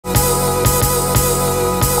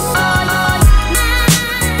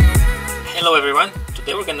everyone,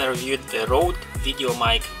 today we're gonna review the Rode Video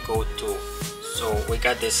Mic Go 2. So we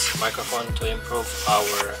got this microphone to improve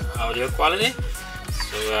our audio quality.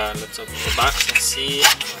 So let's open the box and see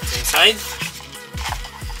what's inside.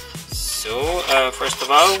 So first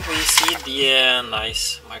of all, we see the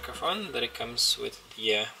nice microphone that it comes with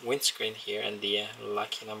the windscreen here and the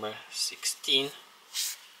lucky number 16.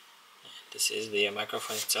 This is the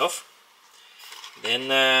microphone itself. Then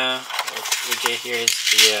what we get here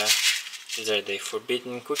is these are the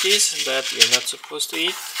forbidden cookies that you're not supposed to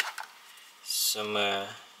eat. Some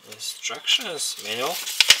instructions manual,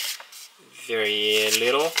 very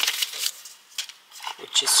little,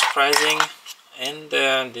 which is surprising. And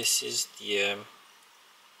this is the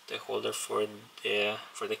holder for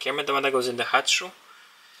the camera, the one that goes in the hot shoe.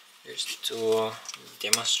 Here's to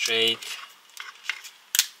demonstrate.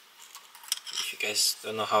 If you guys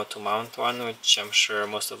don't know how to mount one, which I'm sure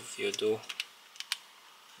most of you do,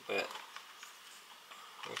 but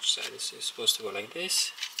which side is it supposed to go like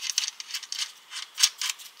this,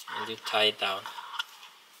 and you tie it down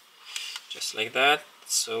just like that.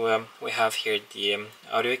 So we have here the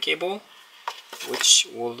audio cable, which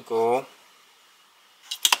will go,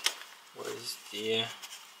 where is the,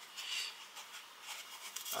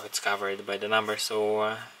 oh, it's covered by the number.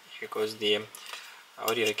 So here goes the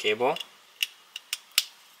audio cable,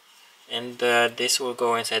 and this will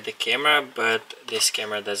go inside the camera, but this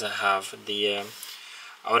camera doesn't have the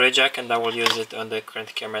audio jack, and I will use it on the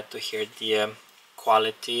current camera to hear the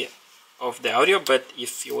quality of the audio. But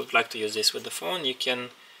if you would like to use this with the phone, you can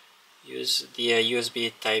use the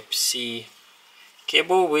USB Type-C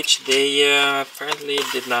cable, which they apparently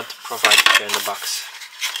did not provide here in the box.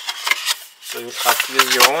 So you'll have to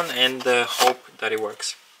use your own and hope that it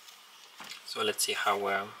works. So let's see how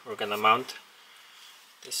we're gonna mount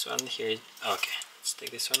this one here. Okay, let's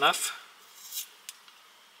take this one off.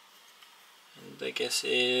 And I guess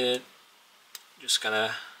it just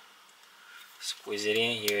gonna squeeze it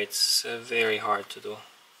in here. It's very hard to do.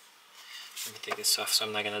 Let me take this off so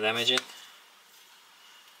I'm not gonna damage it.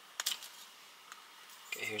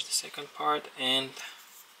 Okay, here's the second part, and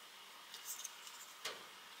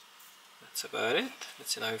that's about it.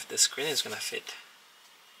 Let's see now if the screen is gonna fit.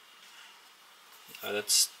 Oh,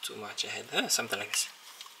 that's too much ahead. Something like this.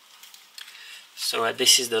 So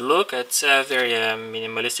this is the look. It's a very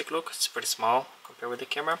minimalistic look. It's pretty small compared with the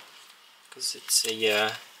camera, because it's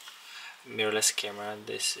a mirrorless camera.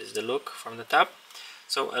 This is the look from the top.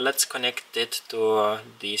 So let's connect it to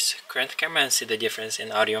this current camera and see the difference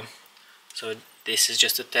in audio. So this is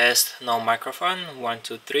just to test, no microphone. 1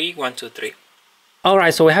 2 3 1 2 3.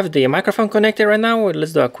 Alright, so we have the microphone connected right now.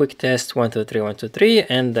 Let's do a quick test. 1 2 3 1 2 3,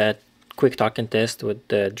 and that quick talking test with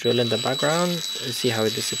the drill in the background. See how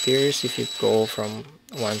it disappears if you go from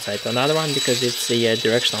one side to another one, because it's a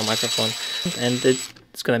directional microphone. And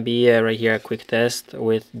it's gonna be right here a quick test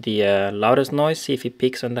with the loudest noise. See if it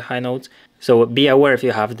peaks on the high notes. So be aware if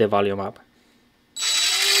you have the volume up.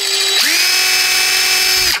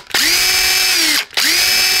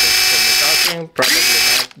 Probably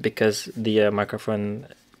not, because the microphone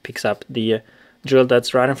picks up the drill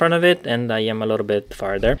that's right in front of it, and I am a little bit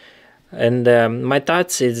farther. And my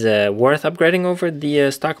thoughts is worth upgrading over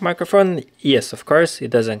the stock microphone. Yes, of course, it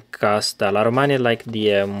doesn't cost a lot of money like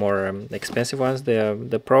the more expensive ones,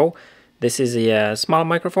 the Pro. This is a small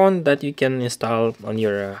microphone that you can install on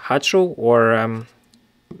your hot shoe or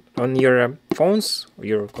on your phones or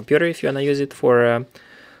your computer if you want to use it for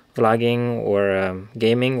vlogging or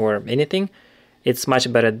gaming or anything. It's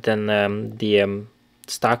much better than the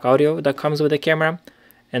stock audio that comes with the camera.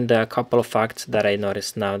 And a couple of facts that I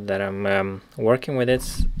noticed now that I'm working with it.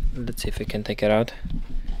 Let's see if we can take it out.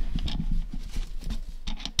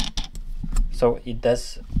 So it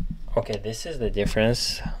does. Okay, this is the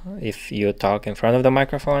difference if you talk in front of the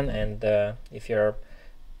microphone and if you're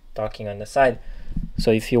talking on the side.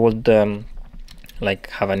 So if you would like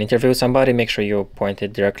have an interview with somebody, make sure you point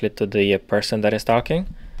it directly to the person that is talking.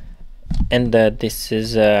 And this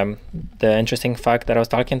is the interesting fact that I was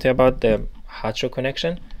talking to you about, the hot shoe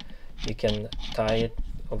connection. You can tie it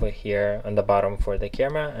over here on the bottom for the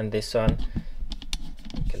camera, and this one,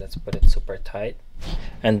 okay, let's put it super tight.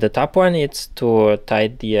 And the top one, it's to tie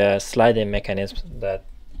the sliding mechanism that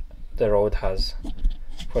the Rode has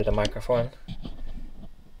for the microphone.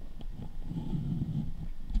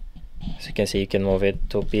 As you can see, you can move it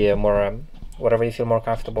to be a more whatever you feel more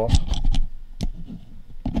comfortable.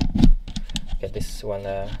 Okay, this one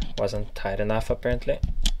wasn't tight enough apparently.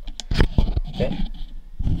 Okay,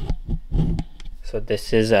 so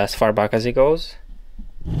this is as far back as it goes,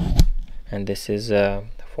 and this is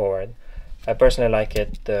forward. I personally like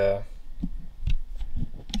it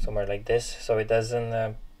somewhere like this, so it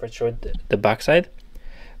doesn't protrude the backside.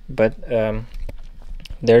 But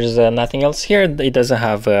there's nothing else here. It doesn't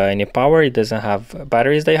have any power. It doesn't have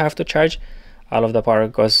batteries that you have to charge. All of the power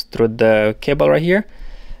goes through the cable right here,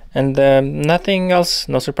 and nothing else,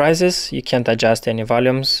 no surprises. You can't adjust any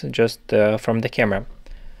volumes, just from the camera.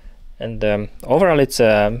 And overall, it's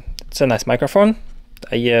a nice microphone.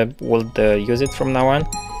 I will use it from now on.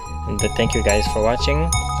 And thank you guys for watching.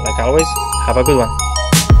 Like always, have a good one.